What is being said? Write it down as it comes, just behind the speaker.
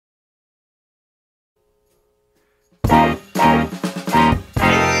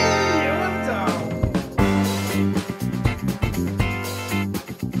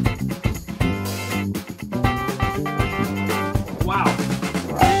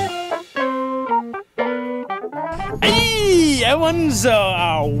Evans,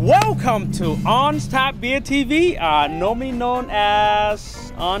 welcome to On's Tap Beer TV, normally known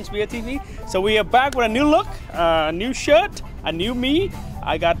as On's Beer TV. So we are back with a new look, a new shirt, a new me.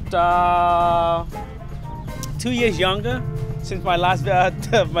 I got 2 years younger since my last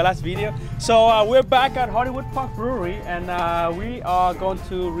video. So we're back at Hardywood Park Brewery, and we are going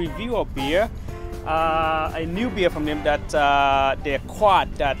to review a beer, a new beer from them that they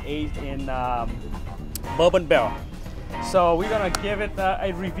acquired that aged in Bourbon barrel. So we're gonna give it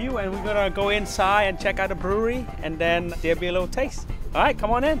a review, and we're gonna go inside and check out the brewery, and then there'll be a little taste. All right, come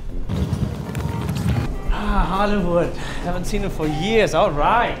on in. Hollywood, haven't seen it for years. All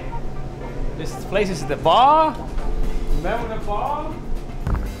right, this place is the bar. Remember the bar?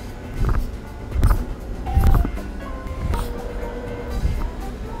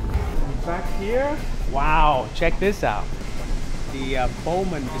 Back here, wow, check this out. The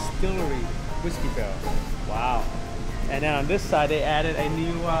Bourbon Distillery whiskey barrel. Wow. And then on this side, they added a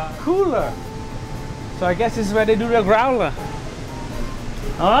new cooler. So I guess this is where they do their growler.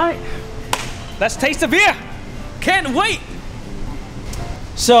 All right, let's taste the beer. Can't wait.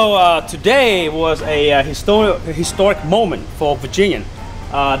 So today was a historic moment for Virginia.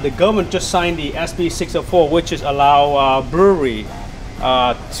 The government just signed the SB 604, which is allow brewery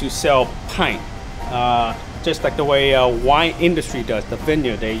to sell pint, just like the way wine industry does. The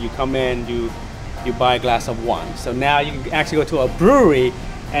vineyard, you come in, you buy a glass of wine. So now you can actually go to a brewery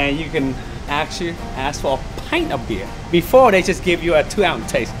and you can actually ask for a pint of beer. Before, they just give you a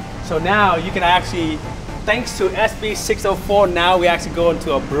 2-ounce taste. So now you can actually, thanks to SB 604, now we actually go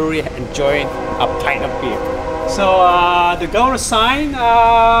into a brewery enjoying a pint of beer. So they're going to sign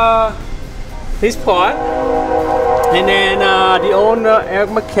this part, and then the owner Eric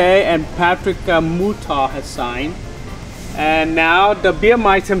McKay and Patrick Mutar has signed, and now the beer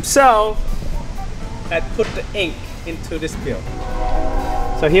mite himself had put the ink into this beer.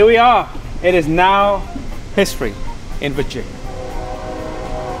 So here we are. It is now history in Virginia.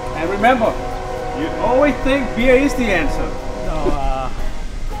 And remember, you always think beer is the answer. So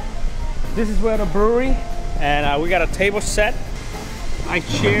this is where the brewery, and we got a table set,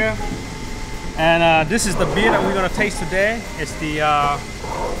 nice chair, and this is the beer that we're gonna taste today. It's the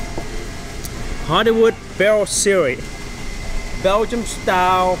Hardywood Barrel Series, Belgium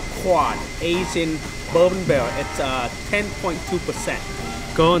style quad, aged in Bourbon barrel. It's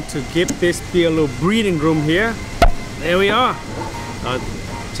 10.2%. Going to give this beer a little breathing room here. There we are.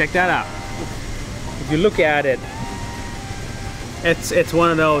 Check that out. If you look at it, it's one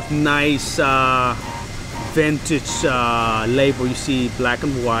of those nice vintage label. You see black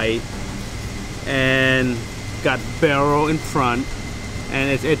and white, and got barrel in front,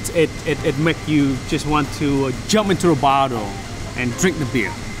 and it makes you just want to jump into the bottle and drink the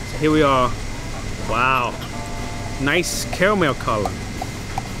beer. So here we are. Wow, nice caramel color.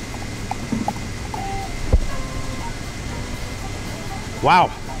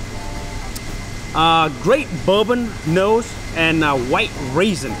 Wow. Great bourbon nose and white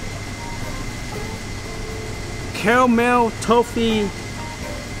raisin. Caramel, toffee.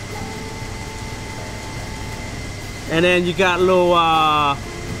 And then you got a little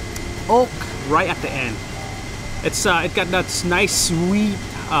oak right at the end. It got that nice sweet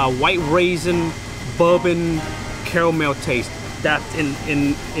white raisin, bourbon, caramel taste. That's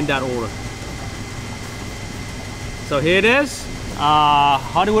in that order. So here it is.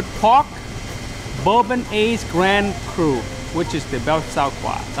 Hardywood Park Bourbon Aged Grand Cru, which is the Belgian style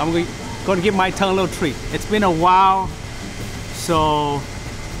quad. So I'm going to give my tongue a little treat. It's been a while, so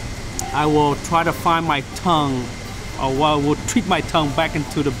I will try to find my tongue, or will treat my tongue back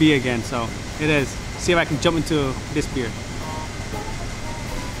into the beer again. So it is. See if I can jump into this beer.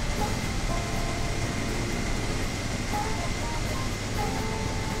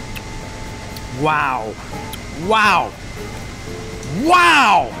 Wow. Wow.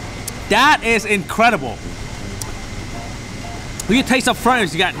 Wow! That is incredible. When you taste up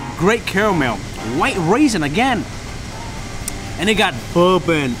front, you got great caramel, white raisin again, and it got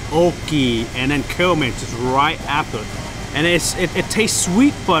bourbon, oaky, and then caramel just right after. And it tastes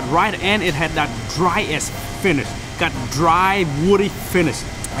sweet, but right at the end it had that dry-ass finish. Got dry, woody finish,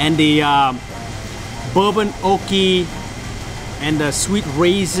 and the bourbon, oaky, and the sweet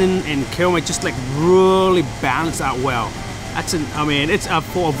raisin and caramel just like really balance out well. That's I mean, it's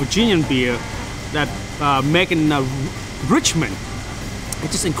for a Virginian beer that made in Richmond.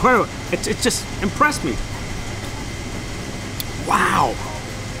 It's just incredible. It just impressed me. Wow.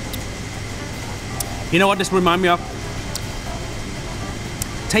 You know what this reminds me of?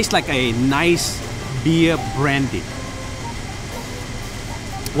 Tastes like a nice beer brandy.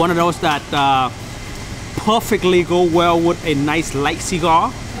 One of those that perfectly go well with a nice light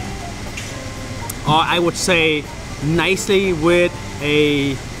cigar, or I would say nicely with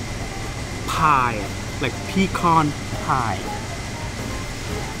a pie, like pecan pie.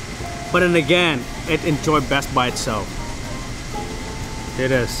 But then again, it enjoyed best by itself.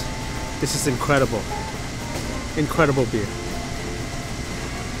 It is. This is incredible. Incredible beer.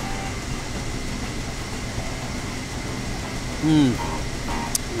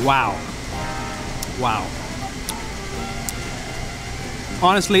 Wow. Wow.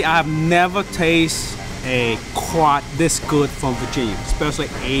 Honestly, I have never tasted a quad this good from Virginia, especially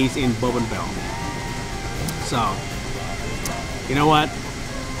aged in bourbon barrel. So, you know what?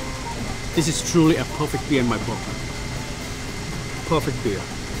 This is truly a perfect beer in my book. Perfect beer.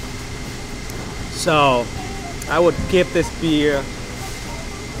 So, I would give this beer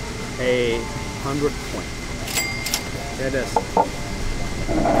a 100 point. There it is.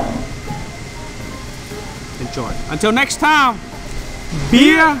 Enjoy. Until next time,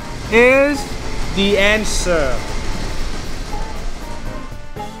 beer is the answer.